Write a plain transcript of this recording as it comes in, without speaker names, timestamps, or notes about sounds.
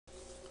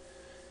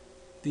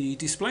The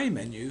display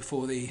menu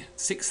for the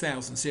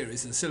 6000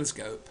 series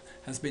oscilloscope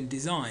has been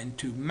designed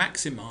to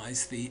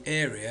maximize the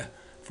area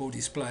for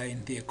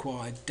displaying the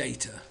acquired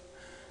data.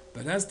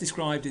 But as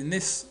described in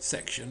this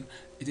section,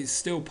 it is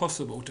still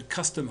possible to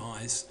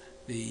customize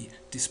the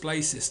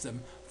display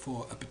system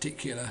for a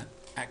particular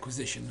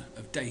acquisition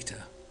of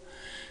data.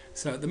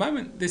 So at the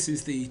moment this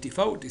is the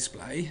default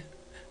display,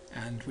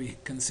 and we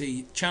can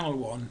see channel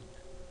 1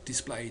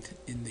 displayed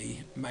in the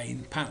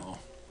main panel.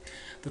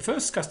 The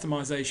first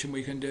customization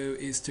we can do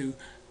is to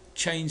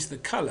change the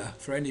color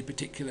for any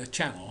particular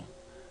channel,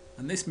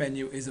 and this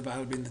menu is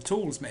available in the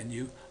Tools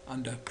menu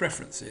under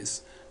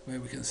Preferences, where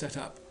we can set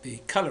up the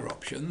color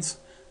options.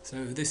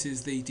 So this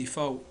is the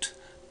default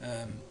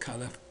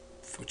color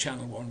for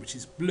channel 1, which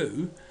is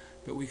blue,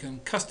 but we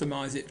can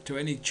customize it to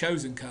any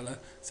chosen color.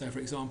 So for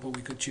example,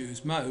 we could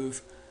choose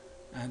mauve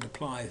and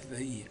apply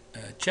the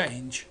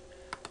change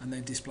and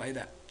then display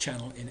that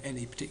channel in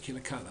any particular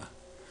color.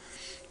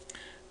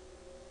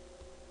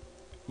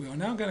 We are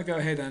now going to go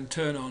ahead and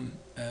turn on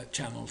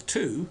channel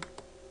 2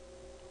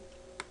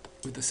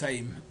 with the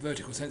same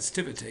vertical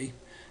sensitivity,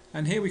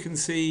 and here we can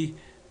see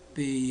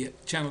the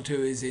channel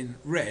 2 is in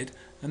red,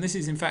 and this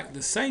is in fact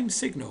the same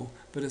signal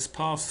but has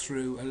passed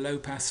through a low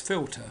pass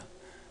filter.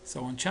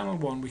 So on channel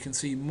 1 we can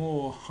see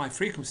more high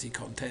frequency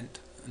content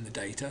in the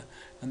data,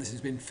 and this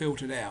has been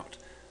filtered out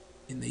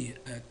in the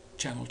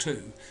channel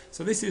 2.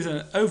 So this is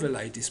an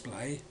overlay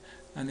display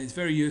and is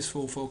very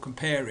useful for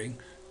comparing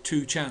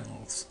two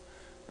channels.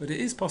 But it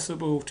is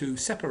possible to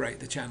separate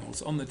the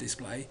channels on the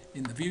display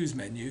in the Views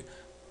menu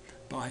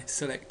by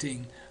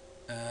selecting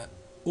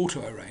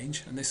Auto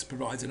Arrange, and this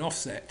provides an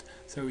offset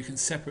so we can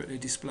separately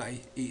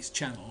display each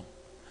channel.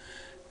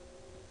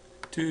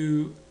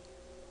 To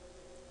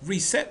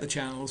reset the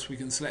channels, we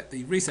can select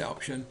the Reset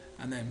option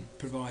and then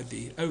provide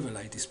the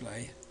overlay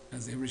display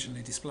as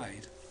originally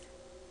displayed.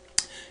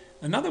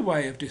 Another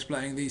way of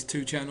displaying these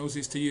two channels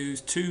is to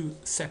use two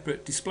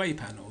separate display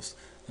panels,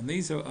 and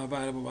these are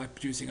available by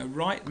producing a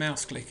right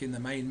mouse click in the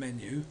main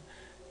menu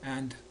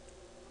and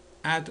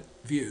Add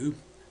View,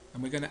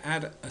 and we're going to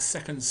add a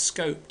second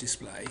scope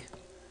display.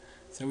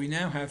 So we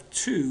now have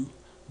two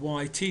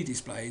YT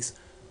displays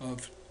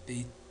of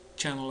the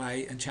channel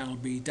A and channel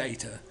B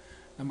data,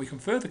 and we can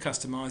further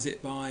customize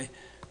it by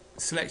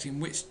selecting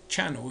which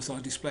channels are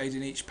displayed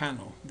in each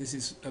panel. This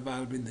is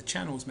available in the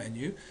Channels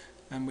menu,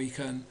 and we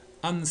can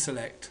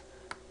unselect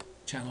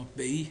channel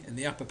B in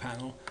the upper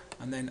panel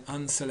and then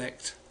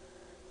unselect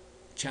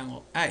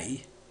channel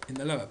A in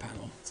the lower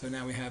panel. So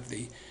now we have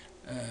the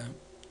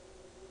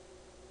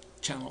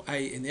channel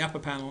A in the upper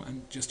panel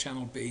and just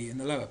channel B in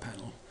the lower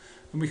panel.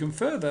 And we can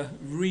further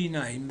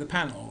rename the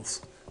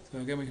panels. So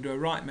again, we can do a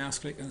right mouse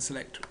click and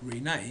select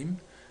Rename.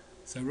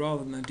 So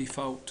rather than the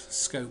default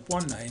Scope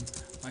 1 name,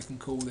 I can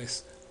call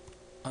this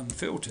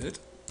Unfiltered.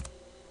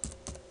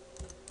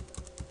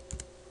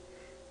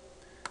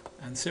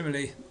 And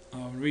similarly,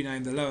 I'll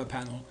rename the lower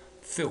panel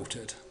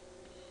Filtered.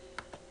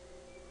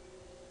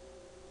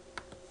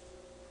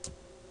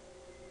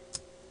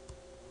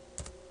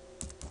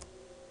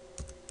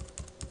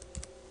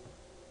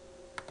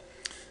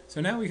 So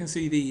now we can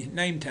see the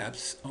name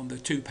tabs on the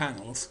two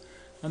panels,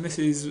 and this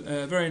is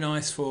very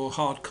nice for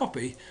hard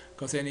copy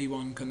because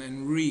anyone can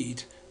then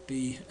read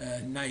the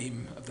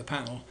name of the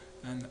panel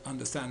and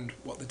understand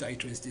what the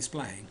data is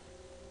displaying.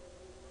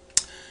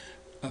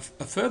 A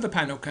further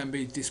panel can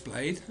be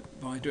displayed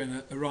by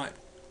doing a right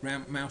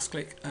mouse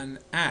click and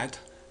add,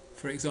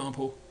 for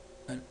example,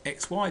 an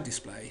XY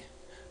display.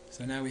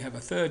 So now we have a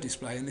third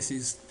display, and this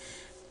is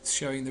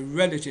showing the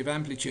relative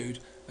amplitude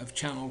of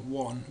channel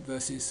 1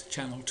 versus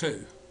channel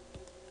 2.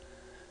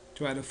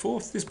 To add a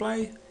fourth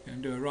display, you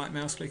can do a right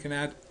mouse click and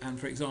add, and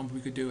for example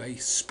we could do a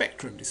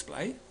spectrum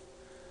display.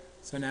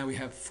 So now we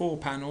have four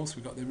panels.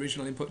 We've got the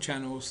original input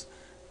channels,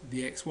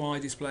 the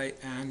XY display,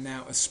 and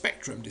now a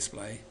spectrum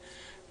display.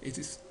 It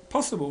is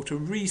possible to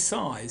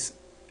resize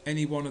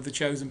any one of the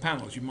chosen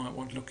panels. You might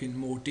want to look in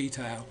more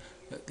detail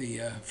at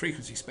the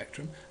frequency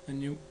spectrum,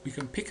 and we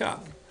can pick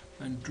up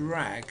and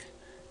drag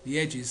the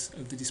edges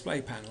of the display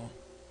panel.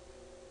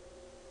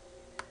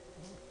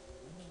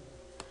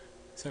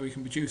 So we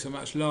can produce a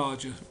much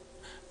larger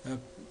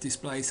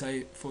display,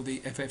 say for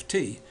the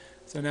FFT.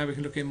 So now we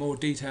can look in more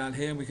detail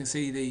here, and we can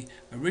see the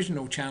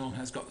original channel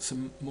has got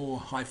some more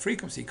high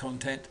frequency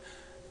content,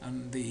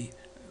 and the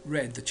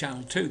red, the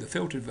channel 2, the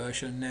filtered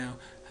version, now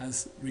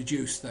has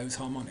reduced those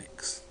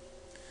harmonics.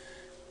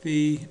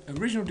 The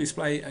original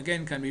display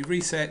again can be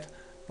reset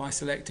by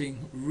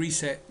selecting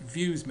Reset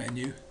Views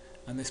menu,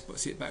 and this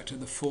puts it back to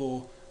the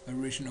four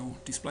original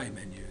display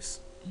menus.